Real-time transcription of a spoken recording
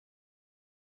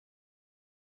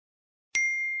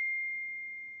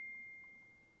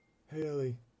Hey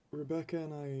Ellie, Rebecca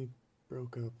and I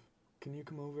broke up. Can you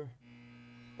come over?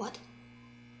 What?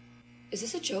 Is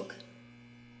this a joke?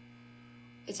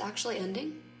 It's actually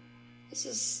ending? This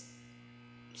is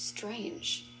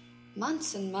strange.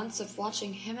 Months and months of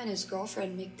watching him and his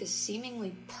girlfriend make this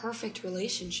seemingly perfect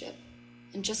relationship.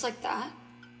 And just like that,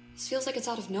 this feels like it's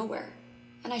out of nowhere.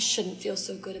 And I shouldn't feel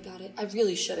so good about it. I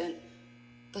really shouldn't.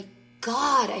 But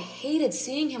God, I hated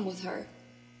seeing him with her.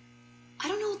 I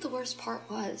don't know what the worst part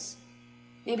was.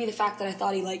 Maybe the fact that I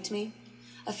thought he liked me.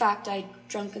 A fact I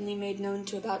drunkenly made known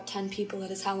to about 10 people at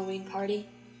his Halloween party.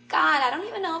 God, I don't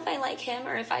even know if I like him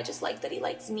or if I just like that he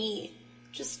likes me.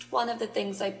 Just one of the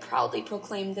things I proudly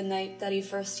proclaimed the night that he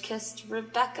first kissed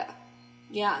Rebecca.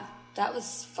 Yeah, that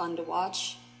was fun to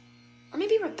watch. Or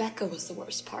maybe Rebecca was the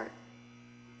worst part.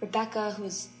 Rebecca, who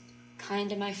was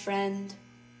kind to my friend,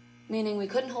 meaning we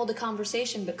couldn't hold a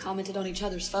conversation but commented on each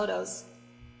other's photos.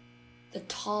 The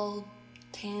tall,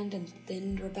 tanned and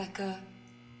thinned Rebecca.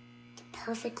 The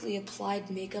perfectly applied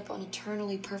makeup on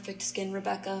eternally perfect skin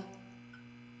Rebecca.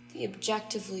 The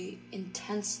objectively,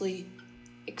 intensely,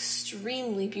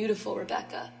 extremely beautiful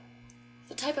Rebecca.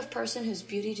 The type of person whose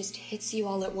beauty just hits you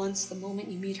all at once the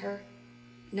moment you meet her.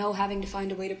 No having to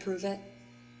find a way to prove it.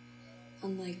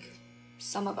 Unlike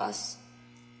some of us.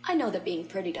 I know that being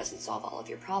pretty doesn't solve all of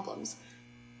your problems,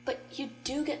 but you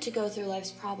do get to go through life's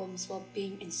problems while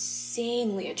being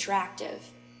insanely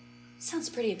attractive. It sounds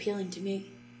pretty appealing to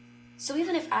me. So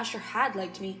even if Asher had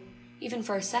liked me, even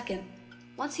for a second,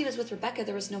 once he was with Rebecca,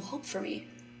 there was no hope for me.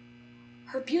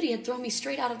 Her beauty had thrown me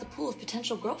straight out of the pool of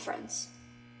potential girlfriends.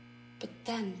 But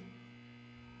then,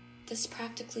 this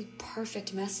practically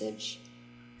perfect message.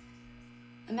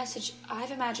 A message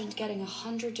I've imagined getting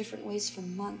 100 different ways for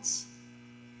months.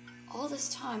 All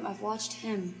this time, I've watched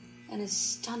him and his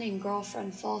stunning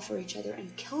girlfriend fall for each other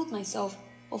and killed myself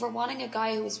over wanting a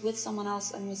guy who was with someone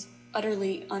else and was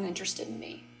utterly uninterested in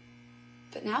me.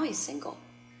 But now he's single,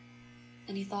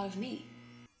 and he thought of me.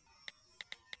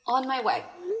 On my way.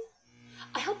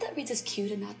 I hope that reads as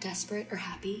cute and not desperate or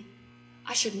happy.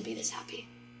 I shouldn't be this happy.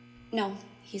 No,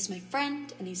 he's my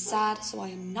friend, and he's sad, so I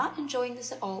am not enjoying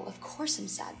this at all. Of course I'm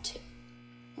sad, too.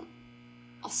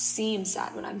 I'll seem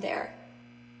sad when I'm there.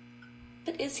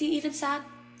 But is he even sad?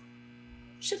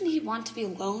 Shouldn't he want to be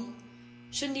alone?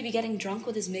 Shouldn't he be getting drunk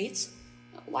with his mates?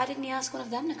 Why didn't he ask one of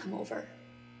them to come over?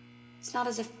 It's not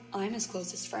as if I'm his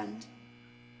closest friend.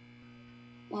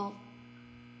 Well,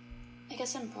 I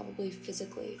guess I'm probably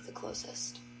physically the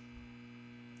closest.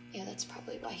 Yeah, that's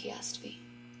probably why he asked me.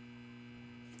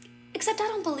 Except I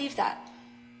don't believe that.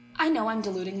 I know I'm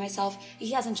deluding myself.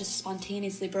 He hasn't just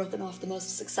spontaneously broken off the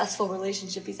most successful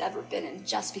relationship he's ever been in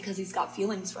just because he's got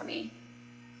feelings for me.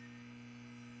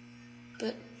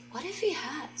 But what if he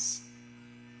has?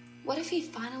 What if he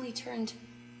finally turned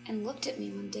and looked at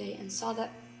me one day and saw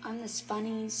that I'm this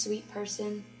funny, sweet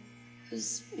person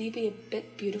who's maybe a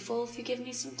bit beautiful if you give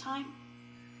me some time?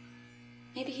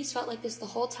 Maybe he's felt like this the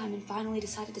whole time and finally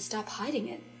decided to stop hiding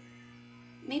it.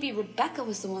 Maybe Rebecca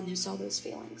was the one who saw those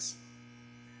feelings.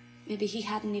 Maybe he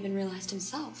hadn't even realized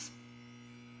himself.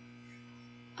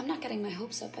 I'm not getting my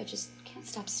hopes up, I just can't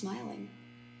stop smiling.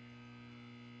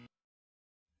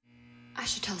 I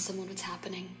should tell someone what's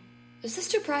happening. Is this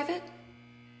too private?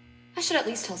 I should at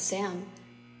least tell Sam.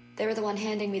 They were the one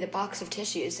handing me the box of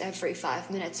tissues every 5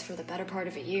 minutes for the better part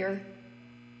of a year.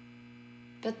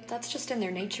 But that's just in their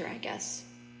nature, I guess.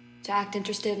 To act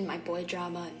interested in my boy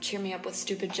drama and cheer me up with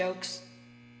stupid jokes.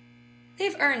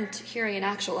 They've earned hearing an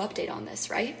actual update on this,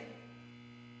 right?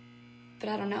 But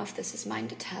I don't know if this is mine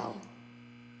to tell.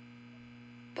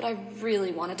 But I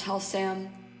really want to tell Sam.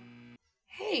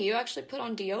 Hey, you actually put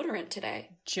on deodorant today.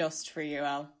 Just for you,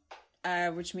 Elle.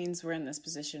 Which means we're in this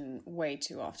position way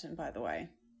too often, by the way.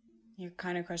 You're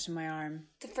kind of crushing my arm.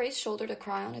 The phrase shoulder to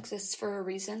cry on exists for a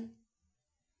reason.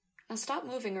 Now stop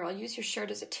moving or I'll use your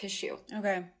shirt as a tissue.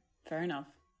 Okay, fair enough.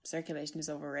 Circulation is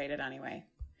overrated anyway.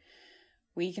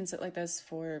 We can sit like this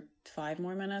for 5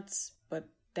 more minutes, but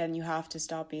then you have to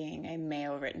stop being a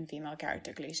male-written female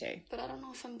character cliche. But I don't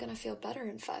know if I'm gonna feel better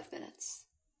in 5 minutes.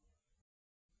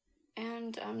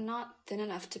 And I'm not thin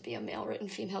enough to be a male-written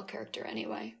female character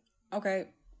anyway. Okay,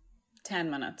 10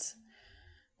 minutes.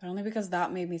 But only because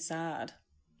that made me sad.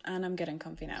 And I'm getting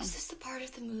comfy now. Is this the part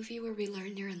of the movie where we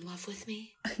learn you're in love with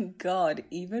me? God,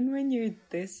 even when you're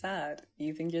this sad,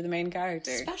 you think you're the main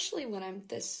character. Especially when I'm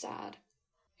this sad.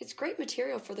 It's great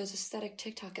material for those aesthetic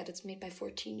TikTok edits made by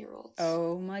 14-year-olds.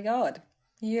 Oh my God.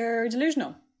 You're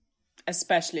delusional.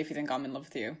 Especially if you think I'm in love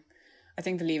with you. I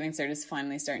think the leaving cert is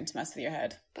finally starting to mess with your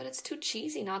head. But it's too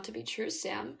cheesy not to be true,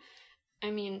 Sam.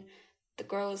 I mean, The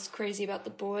girl is crazy about the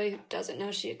boy who doesn't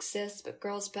know she exists, but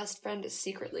girl's best friend is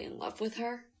secretly in love with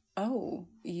her. Oh,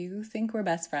 you think we're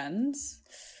best friends?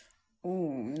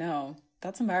 Oh, no.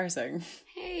 That's embarrassing.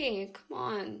 Hey, come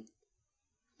on.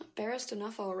 I'm embarrassed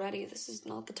enough already. This is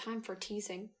not the time for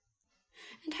teasing.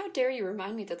 And how dare you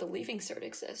remind me that the leaving cert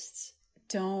exists?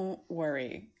 Don't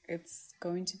worry. It's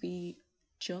going to be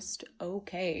just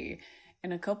okay.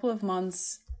 In a couple of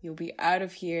months, you'll be out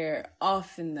of here,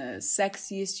 off in the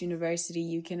sexiest university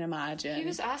you can imagine. He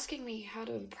was asking me how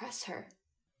to impress her.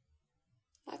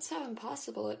 That's how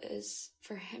impossible it is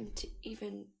for him to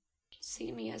even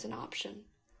see me as an option.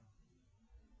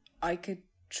 I could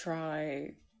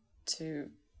try to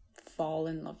fall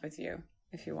in love with you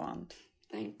if you want.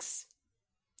 Thanks.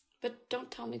 But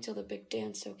don't tell me till the big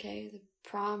dance, okay? The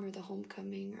prom or the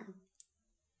homecoming or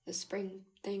the spring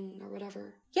thing or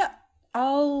whatever. Yeah,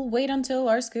 I'll wait until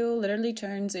our school literally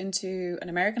turns into an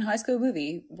American high school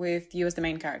movie with you as the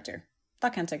main character.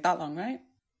 That can't take that long, right?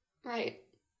 Right.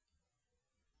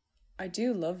 I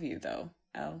do love you, though,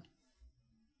 Elle.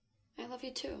 I love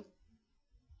you too.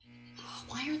 Oh,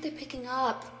 why aren't they picking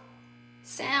up?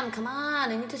 Sam, come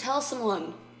on. I need to tell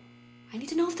someone. I need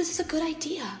to know if this is a good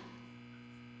idea.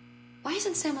 Why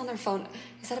isn't Sam on their phone?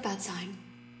 Is that a bad sign?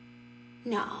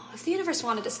 No, if the universe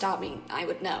wanted to stop me, I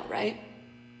would know, right?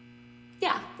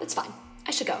 Yeah, that's fine.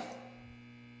 I should go.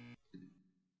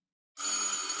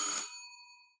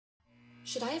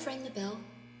 Should I have rang the bell?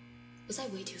 Was I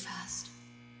way too fast?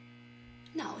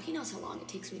 No, he knows how long it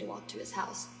takes me to walk to his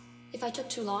house. If I took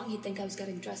too long, he'd think I was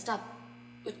getting dressed up.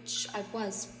 Which I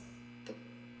was, but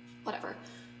whatever.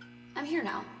 I'm here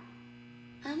now.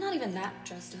 I'm not even that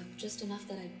dressed up, just enough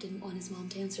that I didn't want his mom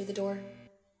to answer the door.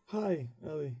 Hi,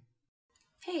 Ellie.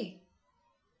 Hey.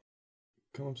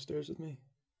 Come upstairs with me?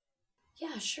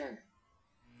 Yeah, sure.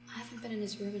 I haven't been in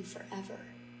his room in forever.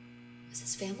 Is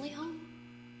his family home?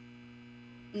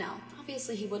 No,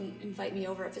 obviously he wouldn't invite me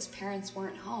over if his parents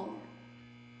weren't home.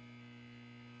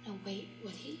 No, wait,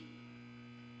 would he?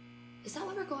 Is that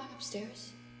why we're going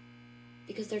upstairs?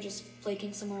 Because they're just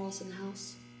flaking somewhere else in the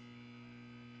house?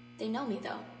 They know me,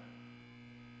 though.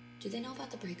 Do they know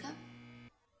about the breakup?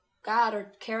 God,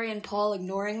 are Carrie and Paul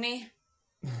ignoring me?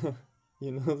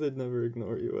 You know they'd never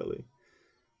ignore you, Ellie.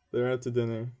 They're out to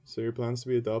dinner, so your plans to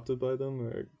be adopted by them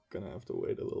are gonna have to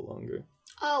wait a little longer.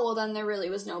 Oh, well then there really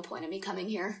was no point in me coming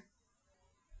here.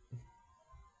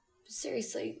 But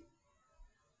seriously,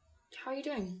 how are you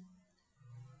doing?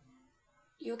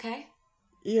 You okay?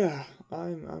 Yeah,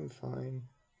 I'm fine.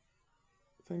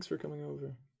 Thanks for coming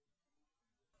over.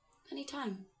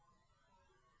 Anytime.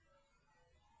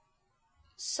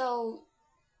 So,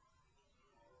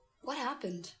 what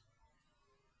happened?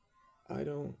 I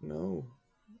don't know.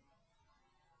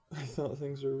 I thought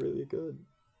things were really good,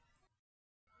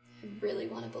 I really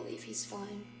want to believe he's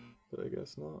fine. but I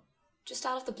guess not. Just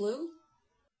out of the blue?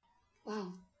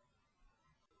 Wow.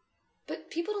 But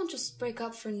people don't just break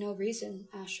up for no reason,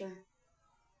 Asher.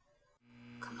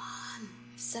 Come on,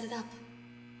 I've set it up.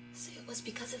 Say it was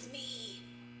because of me.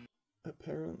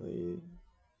 Apparently,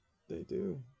 they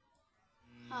do.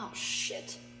 Oh,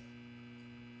 shit.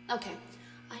 Okay,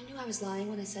 I knew I was lying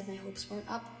when I said my hopes weren't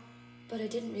up, but I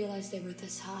didn't realize they were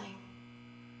this high.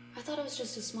 I thought it was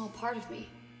just a small part of me.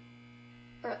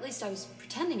 Or at least I was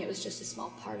pretending it was just a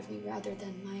small part of me rather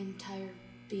than my entire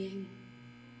being.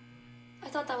 I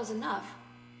thought that was enough.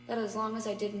 That as long as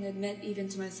I didn't admit even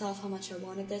to myself how much I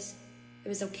wanted this, it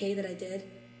was okay that I did.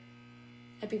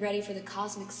 I'd be ready for the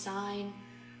cosmic sign,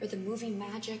 or the movie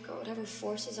magic, or whatever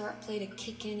forces are at play to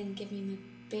kick in and give me my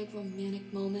big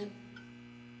romantic moment.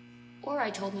 Or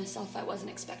I told myself I wasn't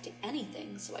expecting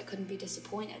anything, so I couldn't be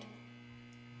disappointed.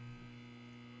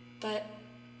 But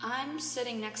I'm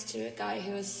sitting next to a guy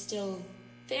who is still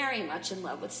very much in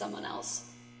love with someone else,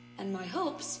 and my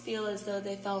hopes feel as though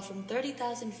they fell from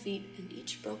 30,000 feet and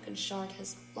each broken shard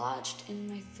has lodged in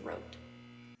my throat.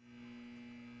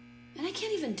 And I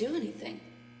can't even do anything.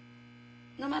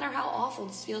 No matter how awful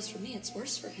this feels for me, it's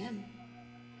worse for him.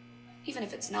 Even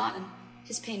if it's not, and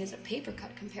his pain is a paper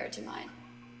cut compared to mine,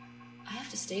 I have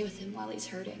to stay with him while he's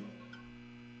hurting.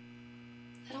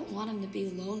 I don't want him to be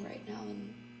alone right now,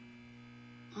 and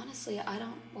honestly, I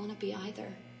don't want to be either.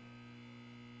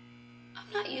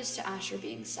 I'm not used to Asher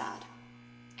being sad.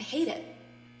 I hate it.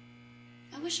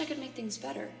 I wish I could make things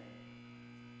better.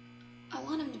 I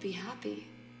want him to be happy.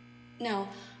 No,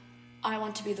 I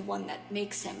want to be the one that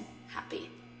makes him happy.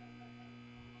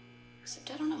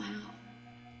 Except I don't know how.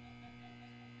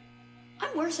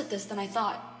 I'm worse at this than I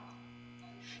thought.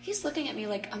 He's looking at me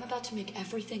like I'm about to make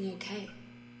everything okay.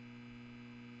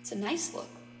 It's a nice look,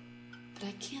 but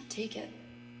I can't take it.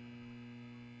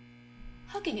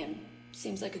 Hugging him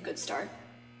Seems like a good start.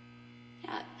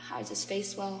 Yeah, hides his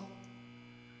face well.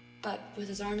 But with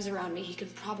his arms around me, he can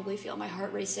probably feel my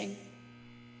heart racing.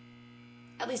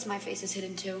 At least my face is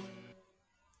hidden too.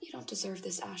 You don't deserve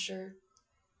this, Asher.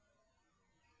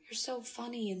 You're so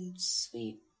funny and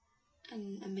sweet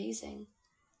and amazing.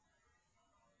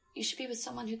 You should be with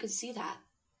someone who could see that.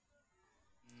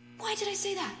 Why did I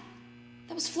say that?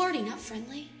 That was flirty, not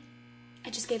friendly. I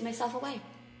just gave myself away.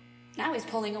 Now he's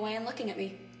pulling away and looking at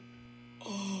me.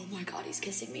 Oh my God, he's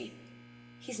kissing me.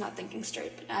 He's not thinking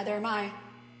straight, but neither am I.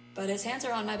 But his hands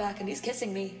are on my back and he's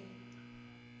kissing me.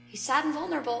 He's sad and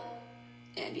vulnerable,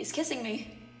 and he's kissing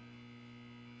me.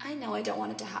 I know I don't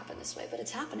want it to happen this way, but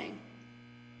it's happening.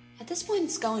 At this point,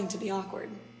 it's going to be awkward.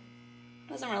 It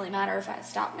doesn't really matter if I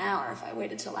stop now or if I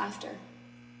waited till after.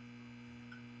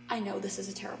 I know this is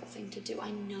a terrible thing to do,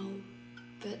 I know,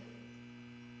 but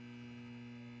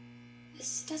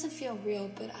this doesn't feel real,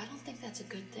 but I don't think that's a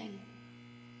good thing.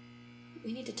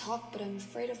 We need to talk, but I'm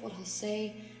afraid of what he'll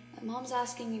say. My mom's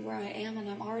asking me where I am, and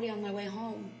I'm already on my way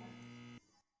home.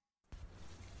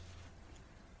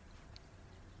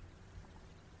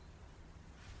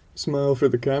 Smile for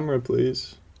the camera,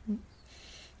 please.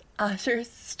 Asher,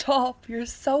 stop. You're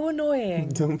so annoying.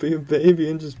 Don't be a baby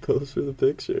and just pose for the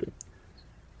picture.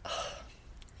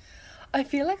 I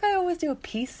feel like I always do a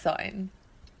peace sign.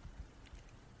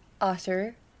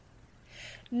 Asher.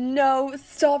 No,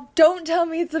 stop. Don't tell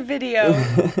me it's a video.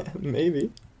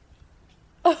 Maybe.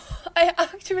 Oh, I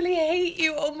actually hate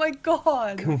you. Oh my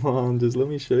God. Come on, just let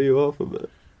me show you off a bit.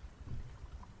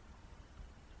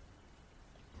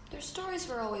 Their stories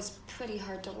were always pretty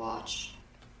hard to watch.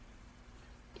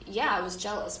 Yeah, I was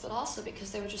jealous, but also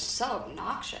because they were just so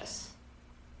obnoxious.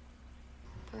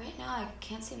 But right now, I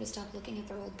can't seem to stop looking at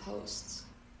their old posts.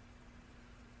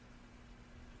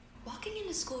 Walking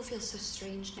into school feels so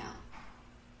strange now.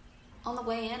 On the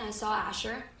way in, I saw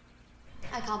Asher.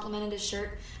 I complimented his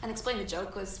shirt and explained the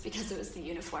joke was because it was the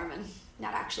uniform and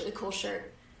not actually a cool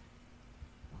shirt.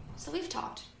 So we've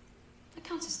talked. That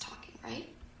counts as talking, right?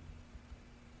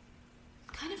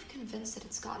 I'm kind of convinced that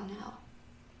it's gotten out.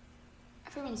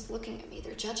 Everyone's looking at me,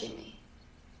 they're judging me.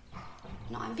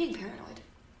 No, I'm being paranoid.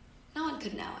 No one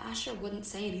could know. Asher wouldn't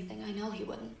say anything. I know he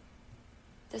wouldn't.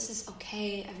 This is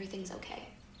okay. Everything's okay.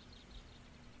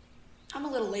 I'm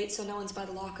a little late, so no one's by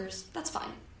the lockers. That's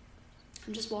fine.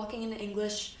 I'm just walking into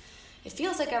English. It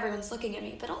feels like everyone's looking at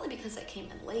me, but only because I came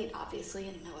in late, obviously,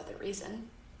 and no other reason.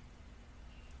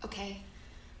 Okay,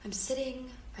 I'm sitting,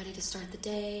 ready to start the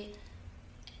day,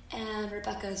 and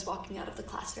Rebecca is walking out of the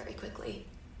class very quickly.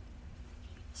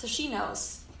 So she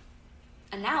knows.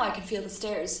 And now I can feel the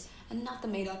stares. And not the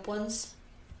made-up ones.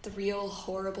 The real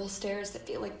horrible stares that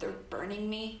feel like they're burning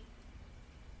me.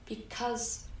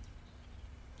 Because,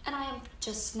 and I am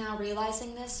just now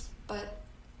realizing this, but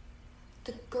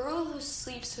the girl who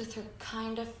sleeps with her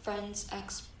kind of friend's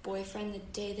ex-boyfriend the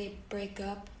day they break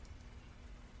up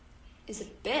is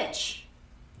a bitch.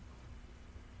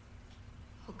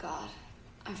 Oh God,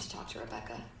 I have to talk to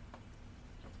Rebecca.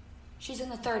 She's in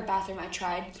the third bathroom I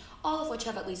tried, all of which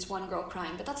have at least one girl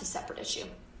crying, but that's a separate issue.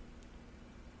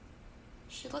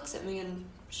 She looks at me and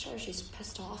sure, she's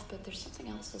pissed off, but there's something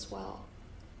else as well.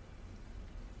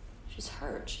 She's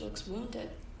hurt. She looks wounded.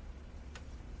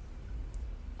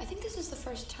 I think this is the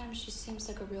first time she seems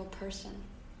like a real person.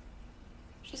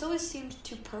 She's always seemed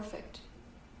too perfect.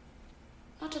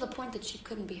 Not to the point that she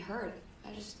couldn't be hurt.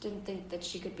 I just didn't think that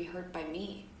she could be hurt by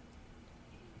me.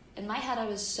 In my head, I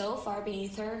was so far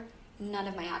beneath her, none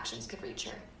of my actions could reach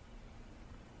her.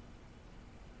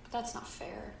 But that's not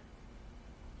fair.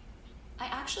 I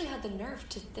actually had the nerve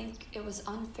to think it was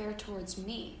unfair towards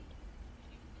me.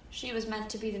 She was meant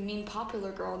to be the mean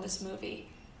popular girl in this movie.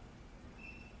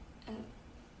 And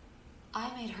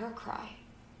I made her cry.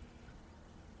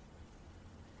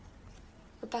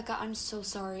 Rebecca, I'm so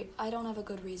sorry. I don't have a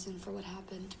good reason for what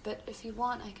happened, but if you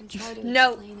want, I can try to explain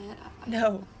it.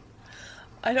 No,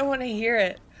 I don't want to hear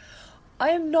it. I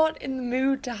am not in the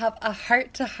mood to have a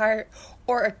heart-to-heart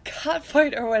or a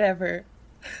catfight or whatever.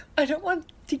 I don't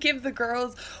want to give the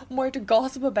girls more to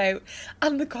gossip about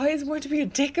and the guys more to be a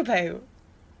dick about.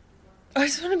 I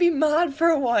just want to be mad for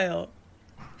a while.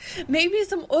 Maybe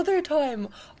some other time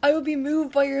I will be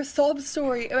moved by your sob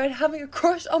story about having a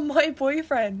crush on my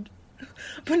boyfriend.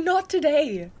 But not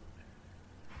today.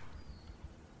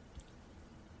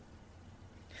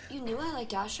 You knew I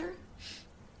liked Asher?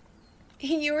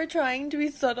 You were trying to be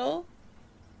subtle?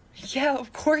 Yeah,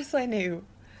 of course I knew.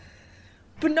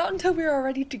 But not until we were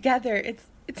already together.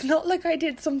 It's not like I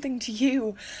did something to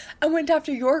you and went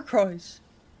after your crush.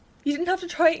 You didn't have to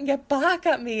try and get back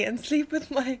at me and sleep with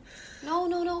my...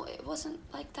 No, it wasn't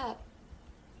like that.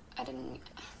 I didn't...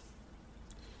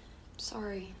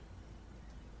 Sorry.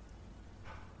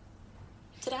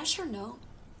 Did Asher know?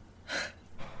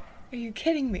 Are you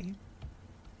kidding me?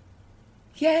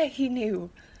 Yeah, he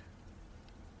knew.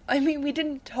 I mean, we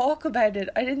didn't talk about it.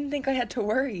 I didn't think I had to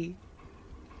worry.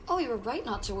 Oh, you were right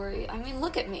not to worry. I mean,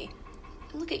 look at me.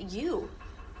 And look at you.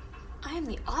 I am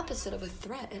the opposite of a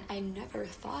threat, and I never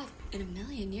thought in a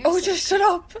million years... Oh, just shut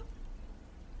up!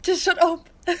 Just shut up!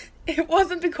 It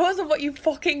wasn't because of what you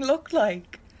fucking look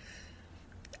like.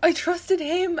 I trusted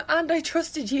him, and I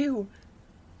trusted you.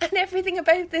 And everything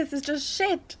about this is just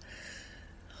shit.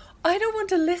 I don't want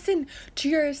to listen to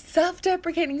your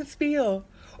self-deprecating spiel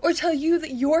or tell you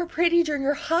that you're pretty during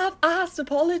your half-assed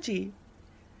apology.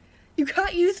 You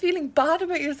can't use feeling bad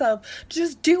about yourself to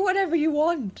just do whatever you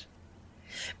want.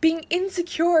 Being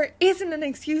insecure isn't an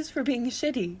excuse for being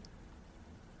shitty.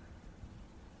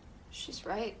 She's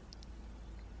right.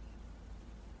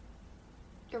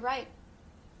 You're right.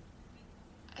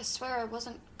 I swear I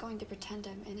wasn't going to pretend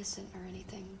I'm innocent or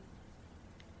anything.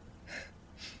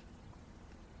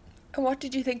 And what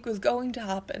did you think was going to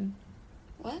happen?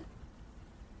 What?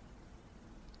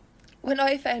 When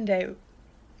I found out,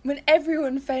 when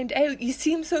everyone found out, you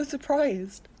seemed so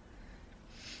surprised.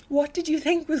 What did you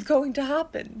think was going to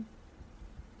happen?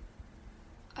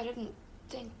 I didn't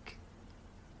think...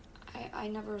 I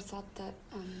never thought that,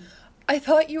 I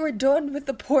thought you were done with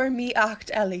the poor me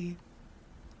act, Ellie.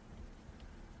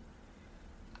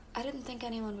 I didn't think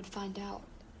anyone would find out.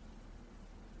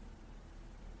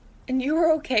 And you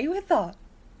were okay with that?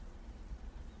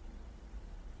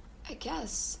 I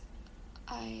guess.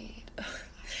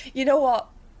 You know what?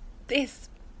 This...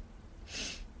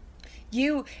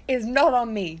 You is not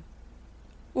on me.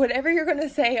 Whatever you're gonna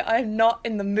say, I'm not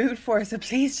in the mood for, so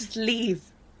please just leave.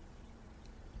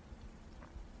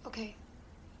 Okay.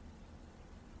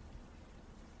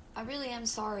 I really am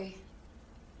sorry.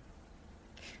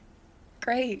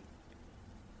 Great.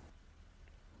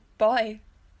 Bye.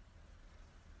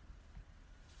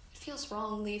 It feels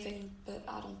wrong leaving, but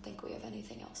I don't think we have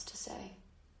anything else to say.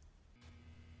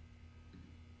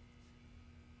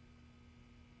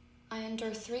 I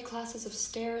endure 3 classes of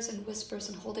stares and whispers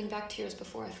and holding back tears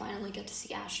before I finally get to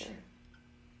see Asher.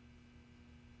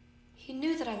 He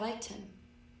knew that I liked him.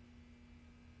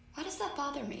 Why does that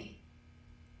bother me?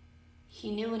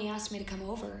 He knew when he asked me to come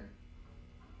over.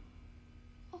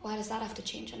 Why does that have to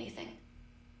change anything?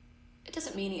 It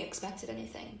doesn't mean he expected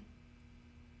anything.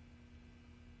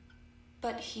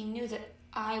 But he knew that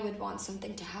I would want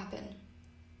something to happen.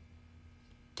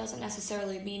 Doesn't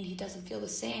necessarily mean he doesn't feel the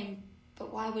same,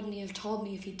 but why wouldn't he have told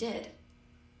me if he did?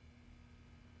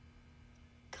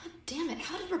 God damn it,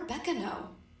 how did Rebecca know?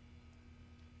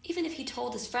 Even if he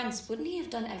told his friends, wouldn't he have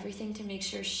done everything to make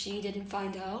sure she didn't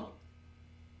find out?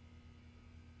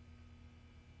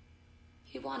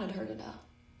 He wanted her to know.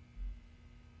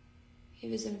 He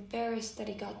was embarrassed that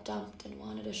he got dumped and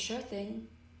wanted a sure thing,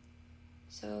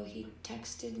 so he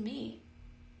texted me.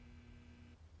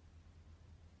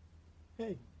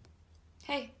 Hey.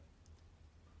 Hey.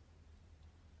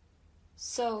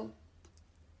 So,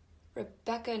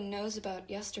 Rebecca knows about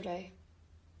yesterday.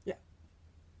 Yeah.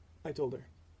 I told her.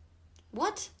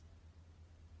 What?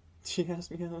 She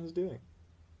asked me how I was doing.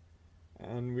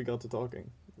 And we got to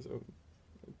talking, so...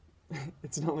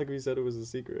 It's not like we said it was a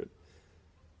secret.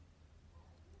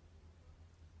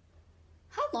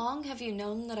 How long have you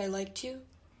known that I liked you?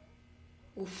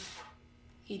 Oof.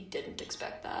 He didn't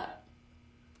expect that.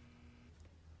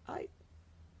 I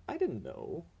didn't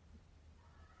know.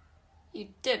 You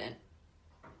didn't.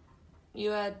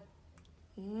 You had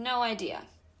no idea.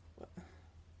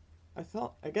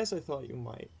 I guess I thought you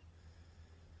might.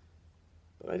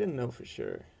 But I didn't know for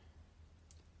sure.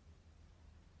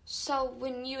 So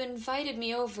when you invited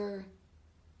me over,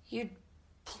 you'd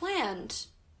planned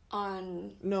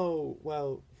on... No,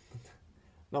 well,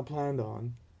 not planned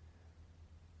on.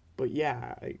 But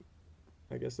yeah,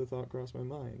 I guess the thought crossed my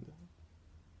mind.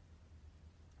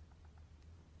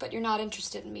 But you're not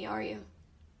interested in me, are you?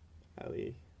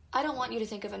 Ellie. I don't want you to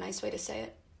think of a nice way to say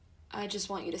it. I just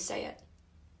want you to say it.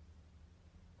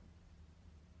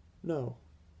 No.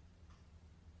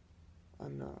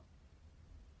 I'm not.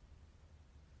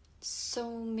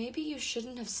 So maybe you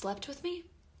shouldn't have slept with me?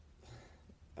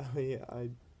 Ellie, I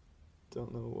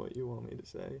don't know what you want me to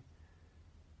say.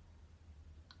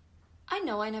 I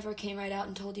know I never came right out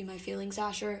and told you my feelings,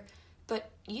 Asher,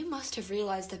 but you must have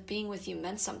realized that being with you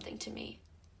meant something to me.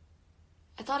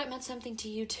 I thought it meant something to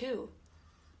you, too.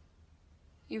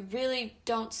 You really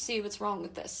don't see what's wrong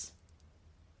with this.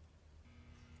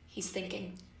 He's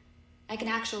thinking. I can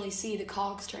actually see the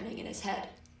cogs turning in his head.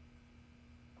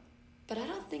 But I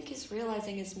don't think he's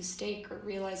realizing his mistake or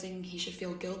realizing he should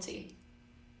feel guilty.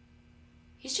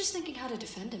 He's just thinking how to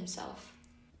defend himself.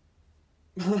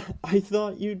 I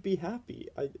thought you'd be happy.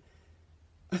 I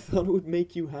thought it would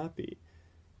make you happy.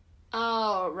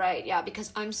 Oh, right, yeah,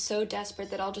 because I'm so desperate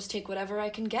that I'll just take whatever I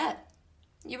can get.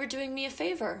 You were doing me a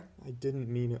favor. I didn't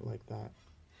mean it like that.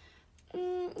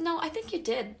 No, I think you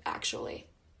did, actually.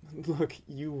 Look,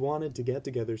 you wanted to get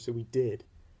together, so we did.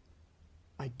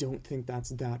 I don't think that's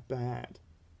that bad.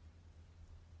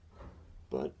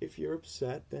 But if you're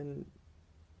upset, then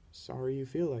sorry you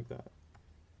feel like that.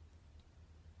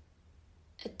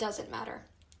 It doesn't matter.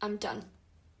 I'm done.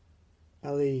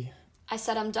 Ellie... I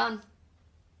said I'm done.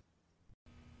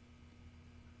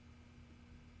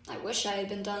 I wish I had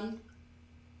been done.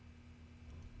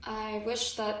 I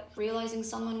wish that realizing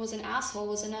someone was an asshole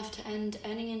was enough to end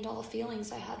any and all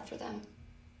feelings I had for them.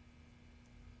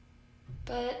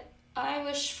 But I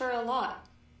wish for a lot.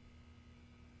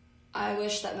 I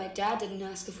wish that my dad didn't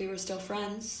ask if we were still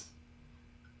friends.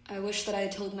 I wish that I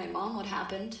had told my mom what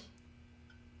happened.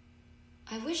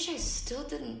 I wish I still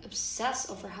didn't obsess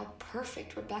over how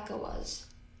perfect Rebecca was.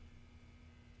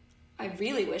 I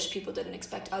really wish people didn't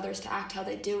expect others to act how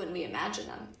they do when we imagine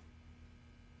them.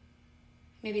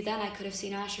 Maybe then I could have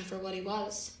seen Asher for what he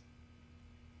was.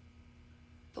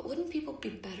 But wouldn't people be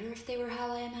better if they were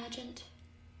how I imagined?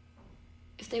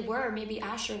 If they were, maybe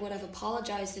Asher would have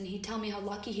apologized and he'd tell me how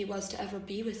lucky he was to ever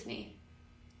be with me.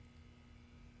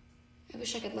 I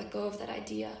wish I could let go of that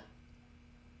idea.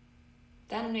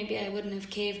 Then maybe I wouldn't have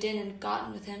caved in and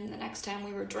gotten with him the next time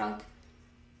we were drunk.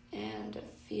 And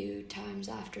a few times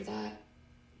after that.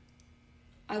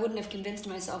 I wouldn't have convinced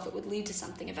myself it would lead to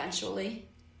something eventually.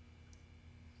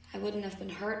 I wouldn't have been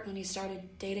hurt when he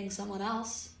started dating someone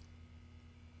else.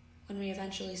 When we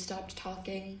eventually stopped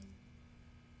talking.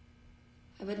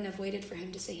 I wouldn't have waited for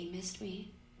him to say he missed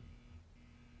me.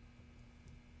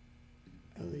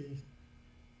 Ellie...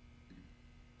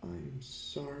 I'm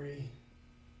sorry.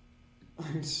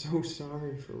 I'm so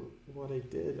sorry for what I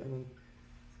did.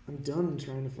 I'm done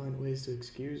trying to find ways to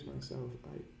excuse myself.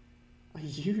 I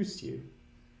used you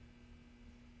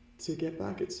to get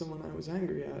back at someone I was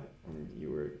angry at, and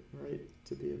you were right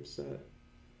to be upset.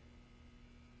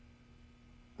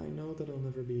 I know that I'll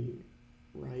never be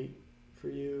right for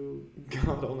you.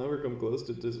 God, I'll never come close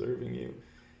to deserving you.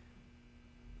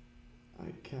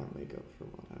 I can't make up for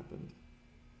what happened.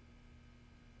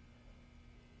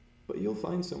 But you'll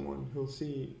find someone who'll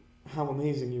see how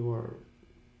amazing you are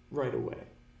right away.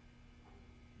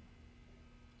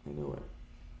 I know it.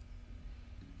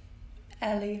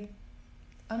 Ellie,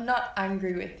 I'm not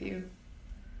angry with you.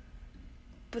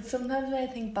 But sometimes when I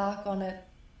think back on it,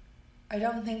 I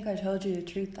don't think I told you the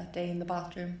truth that day in the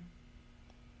bathroom.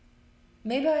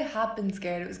 Maybe I had been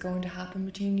scared it was going to happen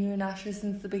between you and Asher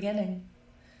since the beginning.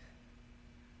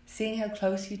 Seeing how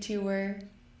close you two were,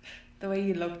 the way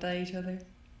you looked at each other.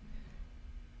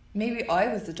 Maybe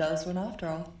I was the jealous one after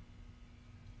all.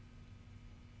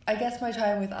 I guess my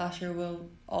time with Asher will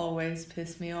always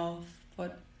piss me off,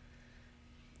 but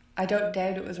I don't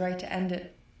doubt it was right to end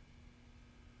it.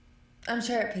 I'm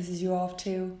sure it pisses you off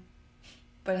too.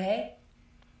 But hey,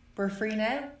 we're free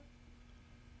now.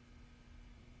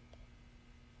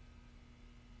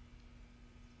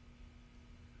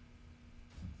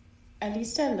 At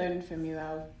least I learned from you,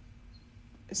 Al.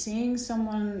 Seeing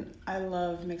someone I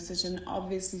love make such an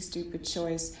obviously stupid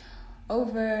choice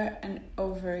over and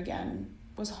over again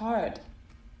was hard.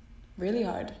 Really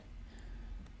hard.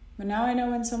 But now I know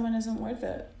when someone isn't worth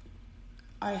it.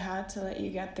 I had to let you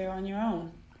get there on your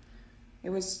own.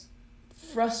 It was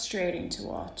frustrating to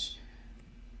watch.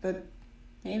 But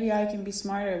maybe I can be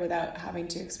smarter without having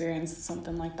to experience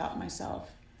something like that myself.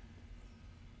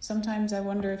 Sometimes I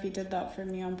wonder if he did that for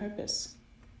me on purpose.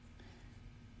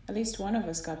 At least one of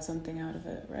us got something out of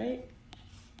it, right?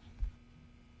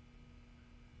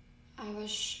 I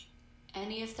wish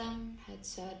any of them had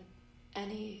said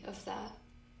any of that.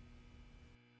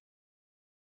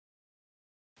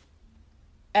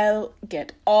 Elle,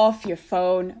 get off your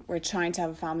phone. We're trying to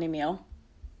have a family meal.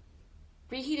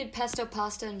 Reheated pesto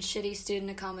pasta and shitty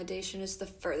student accommodation is the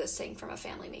furthest thing from a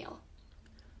family meal.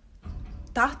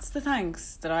 That's the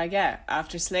thanks that I get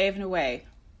after slaving away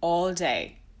all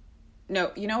day.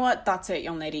 No, you know what? That's it,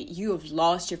 young lady. You have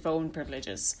lost your phone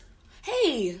privileges.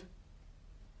 Hey!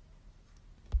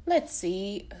 Let's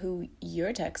see who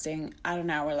you're texting at an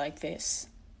hour like this.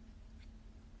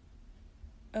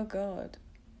 Oh God.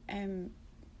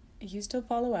 You still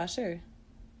follow Asher?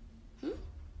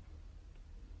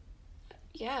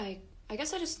 Yeah, I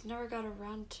guess I just never got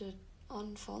around to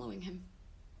unfollowing him.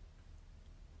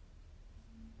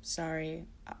 Sorry.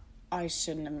 I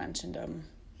shouldn't have mentioned him.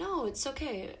 No, it's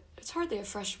okay. It's hardly a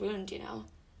fresh wound, you know.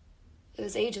 It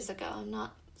was ages ago. I'm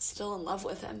not still in love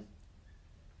with him.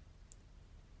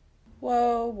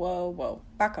 Whoa.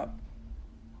 Back up.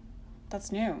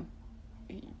 That's new.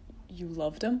 You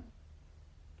loved him?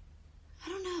 I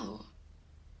don't know.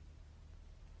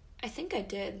 I think I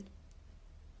did.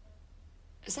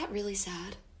 Is that really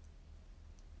sad?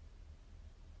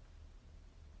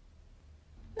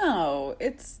 No,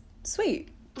 it's sweet.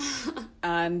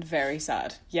 And very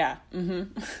sad. Yeah.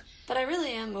 But I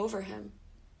really am over him.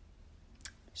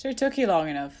 Sure took you long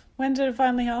enough. When did it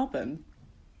finally happen?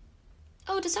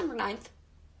 Oh, December 9th.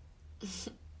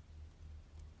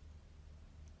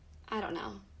 I don't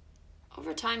know.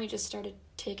 Over time, he just started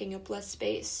taking up less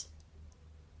space.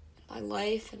 In my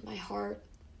life, in my heart,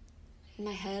 in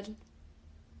my head.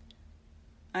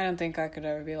 I don't think I could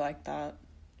ever be like that.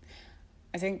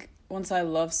 I think once I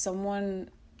love someone,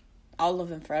 I'll love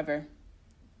them forever.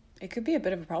 It could be a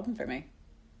bit of a problem for me.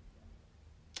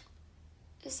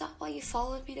 Is that why you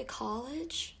followed me to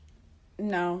college?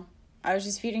 No, I was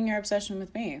just feeding your obsession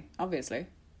with me, obviously.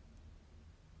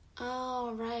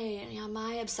 Oh, right. Yeah,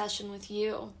 my obsession with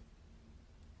you.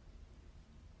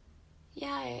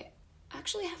 Yeah, I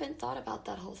actually haven't thought about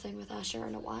that whole thing with Asher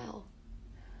in a while.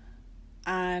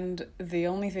 And the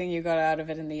only thing you got out of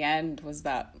it in the end was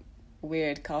that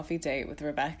weird coffee date with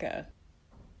Rebecca.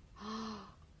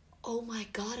 Oh my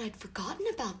god, I'd forgotten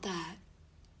about that.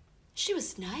 She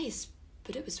was nice,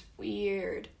 but it was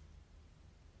weird.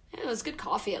 It was good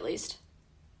coffee, at least.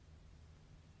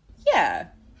 Yeah,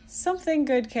 something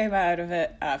good came out of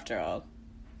it after all.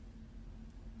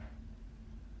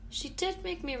 She did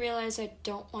make me realize I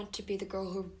don't want to be the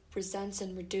girl who resents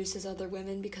and reduces other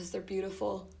women because they're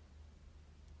beautiful.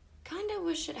 Kinda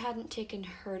wish it hadn't taken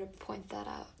her to point that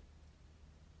out.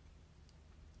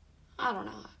 I don't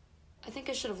know. I think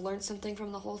I should have learned something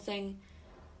from the whole thing.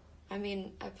 I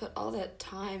mean, I put all that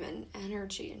time and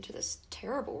energy into this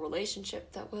terrible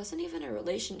relationship that wasn't even a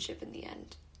relationship in the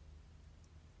end.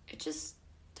 It just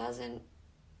doesn't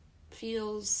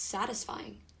feel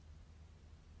satisfying.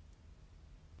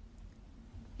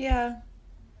 Yeah,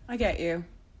 I get you.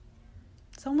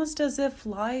 It's almost as if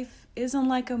life isn't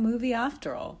like a movie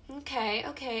after all. Okay.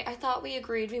 I thought we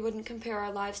agreed we wouldn't compare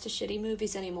our lives to shitty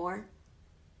movies anymore.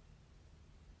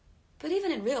 But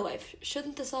even in real life,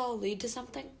 shouldn't this all lead to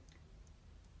something?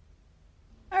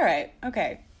 Alright,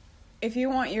 okay. If you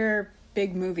want your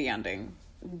big movie ending,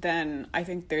 then I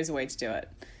think there's a way to do it.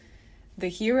 The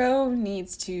hero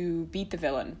needs to beat the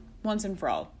villain, once and for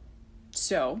all.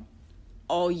 So,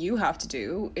 all you have to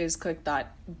do is click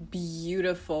that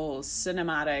beautiful,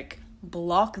 cinematic,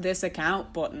 block this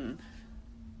account button.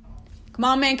 Come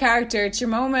on, main character, it's your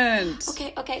moment.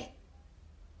 Okay.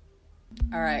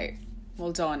 Alright,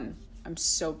 well done. I'm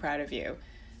so proud of you.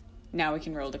 Now we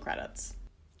can roll the credits.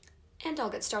 And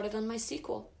I'll get started on my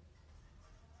sequel.